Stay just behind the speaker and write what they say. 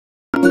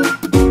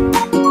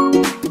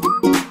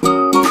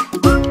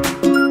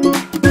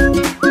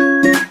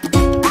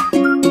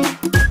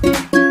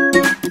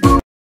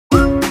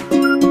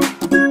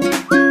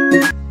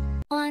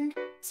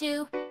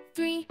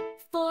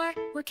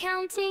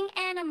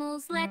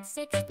animals, let's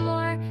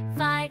explore.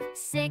 5,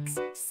 6,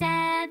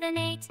 7,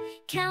 8.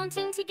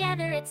 Counting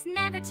together, it's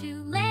never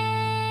too late.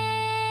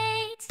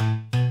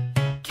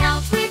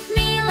 Count with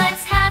me,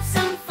 let's have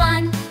some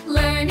fun.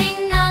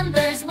 Learning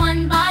numbers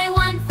one by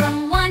one.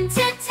 From 1 to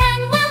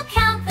 10, we'll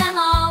count them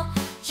all.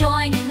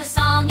 Join in the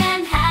song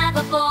and have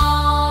a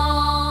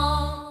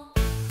ball.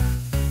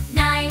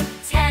 9,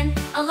 10,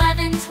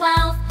 11,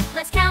 12.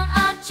 Let's count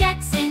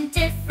objects in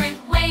different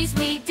ways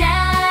we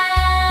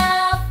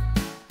delve.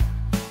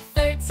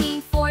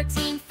 13,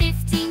 14,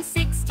 15,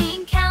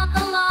 16. Count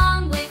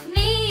along with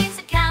me, it's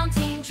a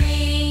counting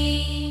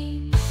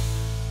dream.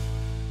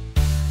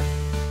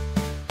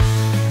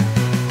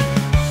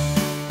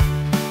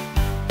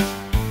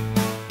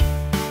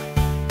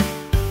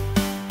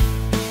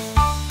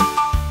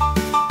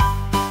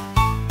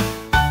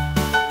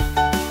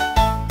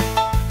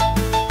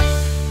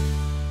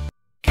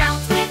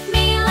 Count with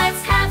me,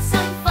 let's have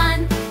some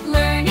fun.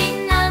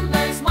 Learning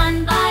numbers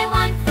one by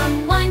one.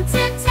 From 1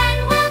 to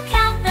 10, we'll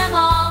count them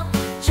all.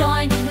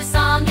 Join in the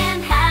song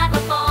and have a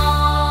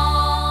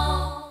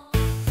ball.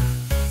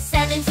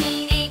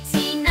 17,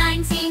 18,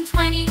 19,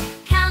 20.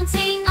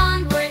 Counting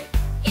onward,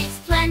 it's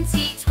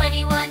plenty.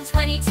 21,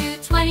 22,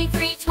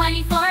 23,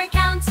 24.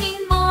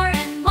 Counting more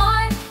and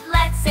more,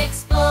 let's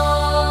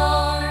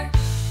explore.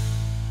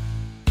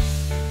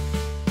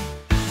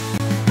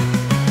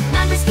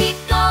 Numbers keep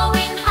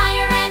going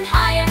higher and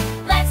higher.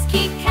 Let's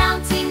keep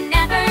counting,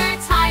 never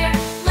tire.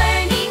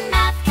 Learning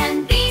math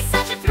can be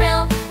such a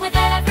thrill. With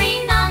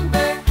every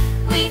number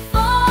we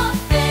fulfill.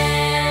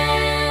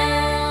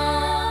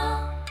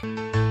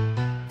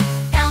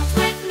 Count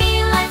with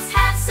me, let's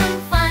have some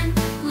fun.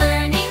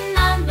 Learning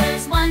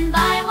numbers one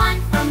by one.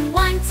 From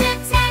 1 to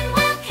 10,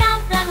 we'll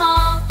count them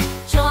all.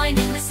 Join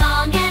in the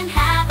song and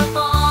have a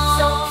ball.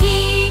 So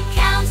keep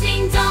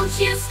counting, don't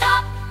you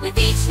stop. With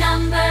each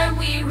number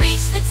we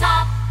reach the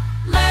top.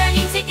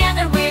 Learning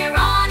together, we're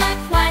on a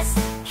quest.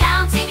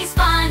 Counting is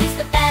fun, it's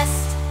the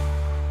best.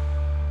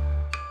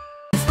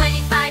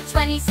 25,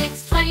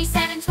 26,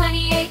 27,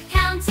 28.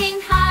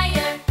 Counting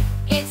higher,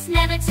 it's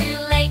never too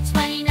late.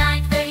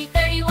 29, 30,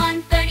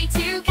 31,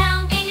 32.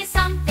 Counting is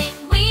something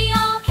we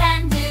all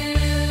can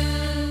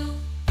do.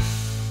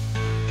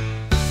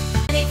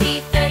 33,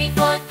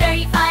 34,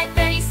 35,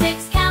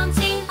 36.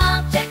 Counting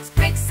objects,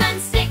 bricks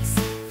and sticks.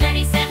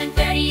 37,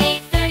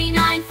 38,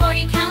 39,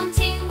 40.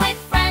 Counting with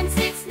friends,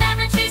 it's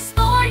never too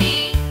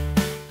sporty.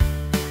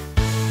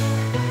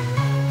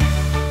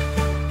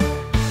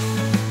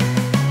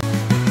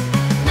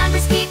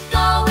 Numbers keep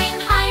going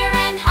higher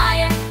and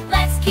higher.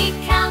 Let's keep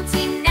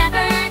counting,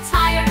 never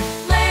tire.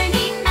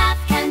 Learning math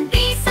can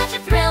be such a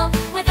thrill.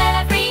 With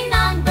every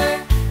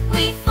number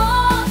we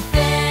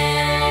fulfill.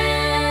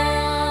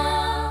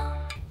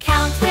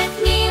 Count with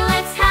me,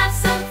 let's have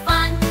some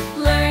fun.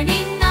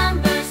 Learning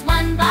numbers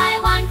one by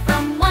one.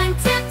 From 1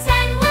 to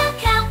 10, we'll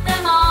count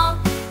them all.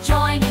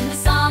 Join in the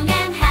song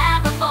and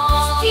have a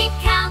ball. Keep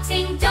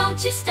counting,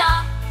 don't you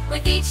stop.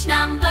 With each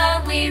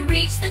number we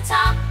reach the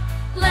top.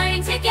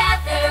 Learning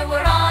together,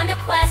 we're on a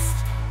quest.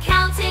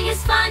 Counting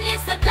is fun,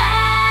 it's the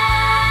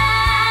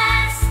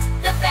best.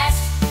 The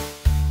best.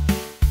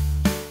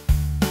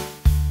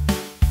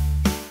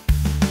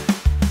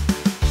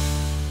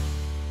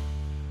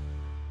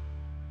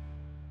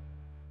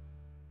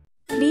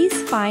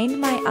 Please find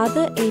my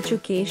other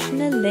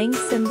educational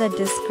links in the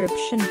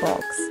description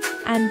box.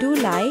 And do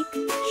like,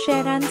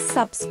 share and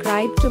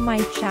subscribe to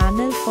my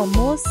channel for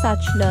more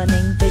such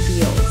learning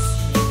videos.